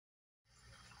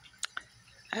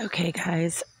Okay,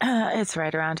 guys, it's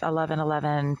right around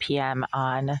 11:11 p.m.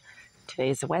 on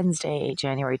today's Wednesday,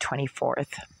 January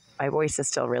 24th. My voice is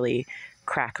still really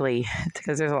crackly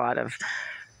because there's a lot of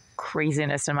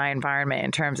craziness in my environment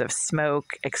in terms of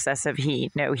smoke, excessive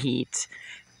heat, no heat,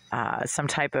 some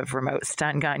type of remote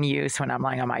stun gun use when I'm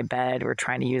lying on my bed or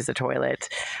trying to use the toilet.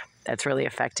 That's really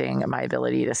affecting my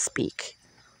ability to speak.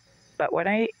 But what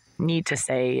I need to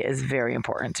say is very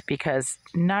important because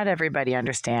not everybody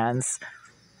understands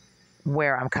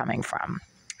where I'm coming from.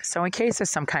 So, in case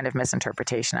there's some kind of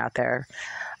misinterpretation out there,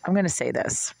 I'm going to say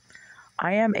this.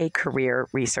 I am a career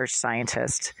research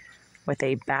scientist with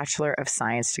a Bachelor of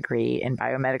Science degree in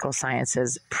biomedical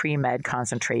sciences, pre-med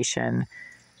concentration,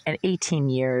 and 18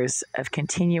 years of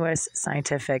continuous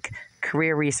scientific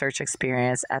career research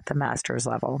experience at the master's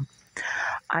level.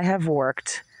 I have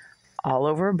worked all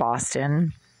over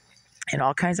Boston in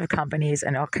all kinds of companies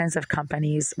and all kinds of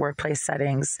companies, workplace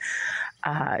settings,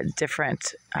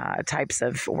 different types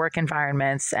of work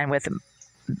environments, and with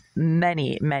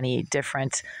many, many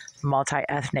different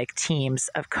multi-ethnic teams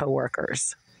of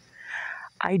coworkers.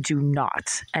 I do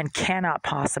not and cannot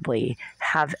possibly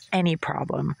have any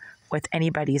problem with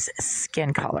anybody's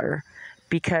skin color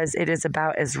because it is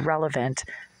about as relevant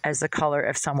as the color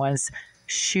of someone's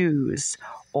shoes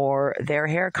or their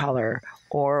hair color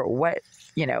or what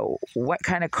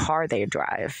kind of car they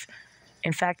drive.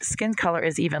 In fact, skin color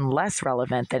is even less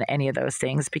relevant than any of those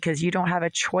things because you don't have a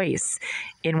choice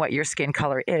in what your skin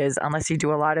color is unless you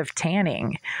do a lot of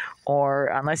tanning or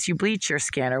unless you bleach your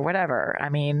skin or whatever. I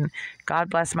mean, God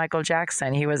bless Michael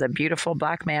Jackson. He was a beautiful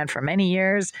black man for many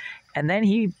years, and then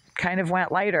he kind of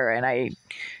went lighter, and I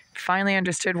finally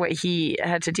understood what he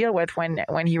had to deal with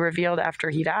when he revealed after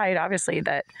he died, obviously,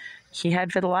 that he had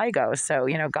vitiligo. So,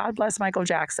 God bless Michael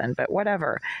Jackson, but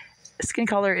whatever. Skin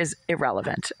color is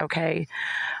irrelevant, okay?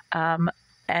 And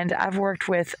I've worked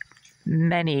with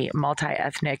many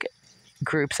multi-ethnic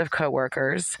groups of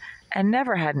coworkers and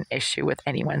never had an issue with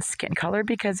anyone's skin color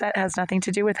because that has nothing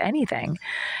to do with anything.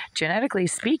 Genetically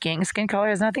speaking, skin color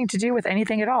has nothing to do with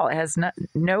anything at all. It has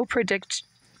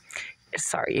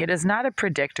it is not a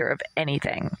predictor of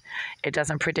anything. It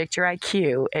doesn't predict your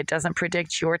IQ. It doesn't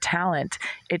predict your talent.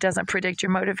 It doesn't predict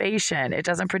your motivation. It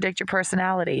doesn't predict your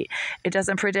personality. It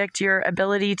doesn't predict your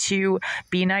ability to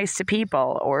be nice to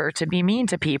people or to be mean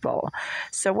to people.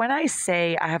 So when I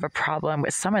say I have a problem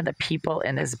with some of the people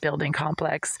in this building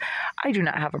complex, I do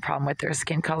not have a problem with their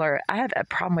skin color. I have a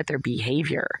problem with their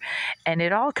behavior. And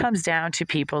it all comes down to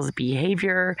people's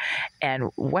behavior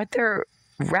and what their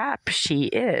rap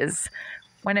sheet is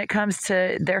when it comes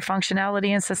to their functionality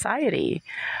in society.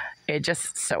 It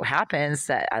just so happens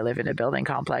that I live in a building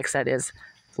complex that is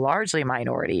largely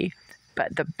minority,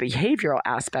 but the behavioral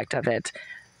aspect of it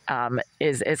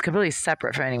is completely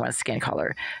separate from anyone's skin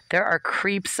color. There are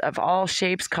creeps of all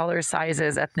shapes, colors,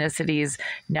 sizes, ethnicities,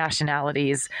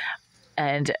 nationalities,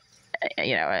 and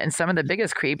and some of the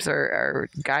biggest creeps are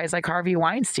guys like Harvey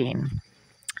Weinstein.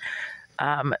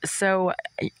 So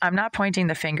I'm not pointing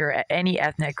the finger at any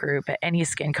ethnic group, at any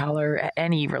skin color, at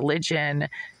any religion,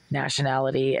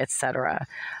 nationality, etc.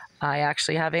 I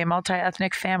actually have a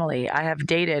multi-ethnic family. I have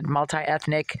dated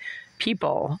multi-ethnic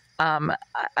people.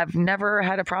 I've never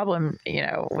had a problem,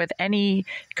 with any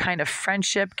kind of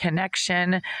friendship,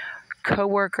 connection,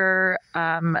 coworker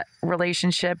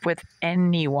relationship with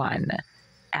anyone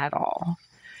at all.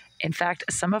 In fact,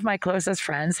 some of my closest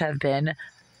friends have been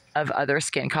of other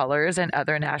skin colors and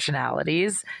other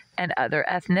nationalities and other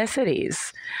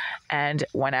ethnicities. And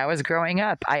when I was growing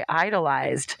up, I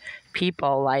idolized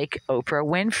people like Oprah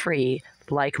Winfrey,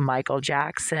 like Michael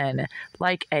Jackson,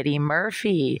 like Eddie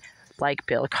Murphy, like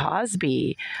Bill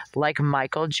Cosby, like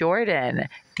Michael Jordan.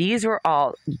 These were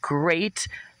all great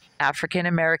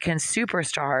African-American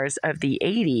superstars of the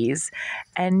 80s,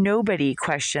 and nobody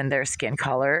questioned their skin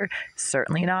color,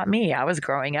 certainly not me. I was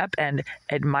growing up and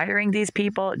admiring these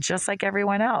people just like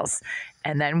everyone else.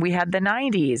 And then we had the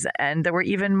 90s, and there were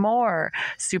even more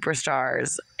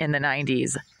superstars in the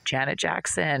 90s. Janet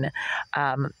Jackson,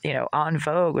 En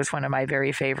Vogue was one of my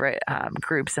very favorite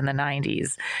groups in the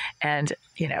 90s. And,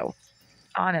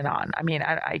 on and on. I mean,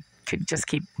 I could just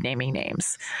keep naming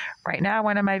names. Right now,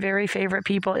 one of my very favorite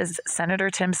people is Senator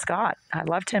Tim Scott. I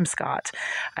love Tim Scott.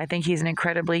 I think he's an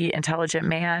incredibly intelligent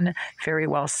man, very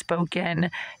well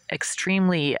spoken,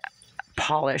 extremely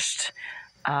polished,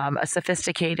 a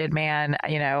sophisticated man.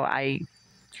 I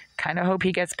kind of hope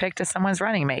he gets picked as someone's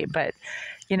running mate, but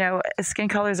skin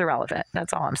color is irrelevant.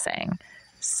 That's all I'm saying.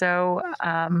 So,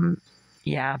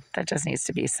 yeah, that just needs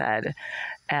to be said.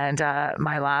 And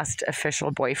my last official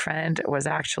boyfriend was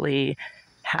actually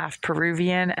half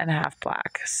Peruvian and half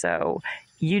black. So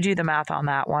you do the math on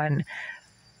that one.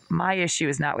 My issue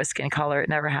is not with skin color. It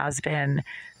never has been.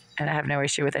 And I have no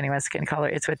issue with anyone's skin color.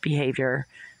 It's with behavior.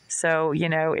 So,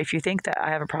 if you think that I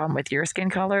have a problem with your skin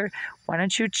color, why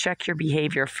don't you check your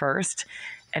behavior first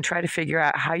and try to figure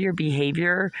out how your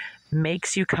behavior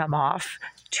makes you come off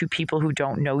to people who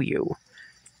don't know you.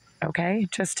 Okay?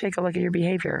 Just take a look at your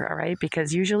behavior, all right?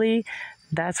 Because usually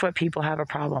that's what people have a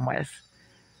problem with.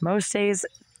 Most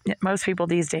people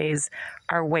these days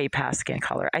are way past skin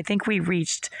color. I think we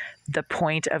reached the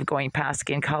point of going past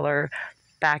skin color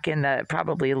back in the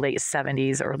probably late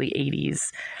 70s, early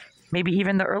 80s, maybe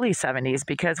even the early 70s,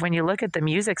 because when you look at the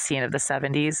music scene of the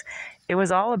 70s, it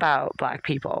was all about Black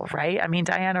people, right? I mean,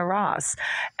 Diana Ross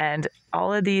and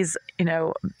all of these,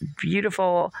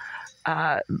 beautiful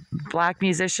Black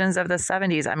musicians of the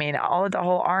 70s. I mean, all of the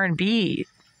whole R&B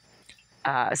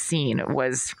scene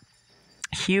was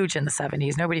huge in the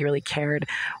 70s. Nobody really cared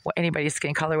what anybody's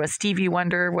skin color was. Stevie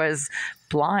Wonder was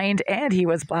blind and he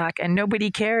was Black, and nobody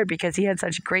cared because he had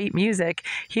such great music.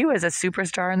 He was a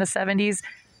superstar in the 70s.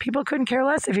 People couldn't care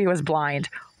less if he was blind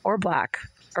or Black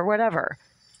or whatever.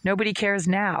 Nobody cares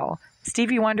now.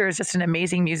 Stevie Wonder is just an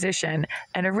amazing musician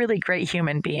and a really great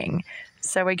human being.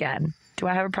 So again, do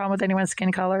I have a problem with anyone's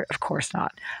skin color? Of course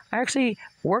not. I actually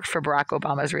worked for Barack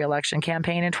Obama's re-election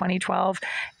campaign in 2012,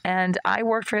 and I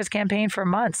worked for his campaign for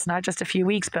months, not just a few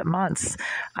weeks, but months.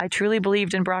 I truly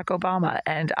believed in Barack Obama,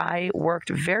 and I worked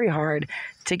very hard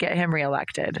to get him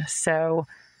reelected. So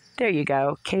there you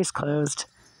go. Case closed.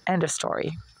 End of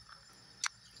story.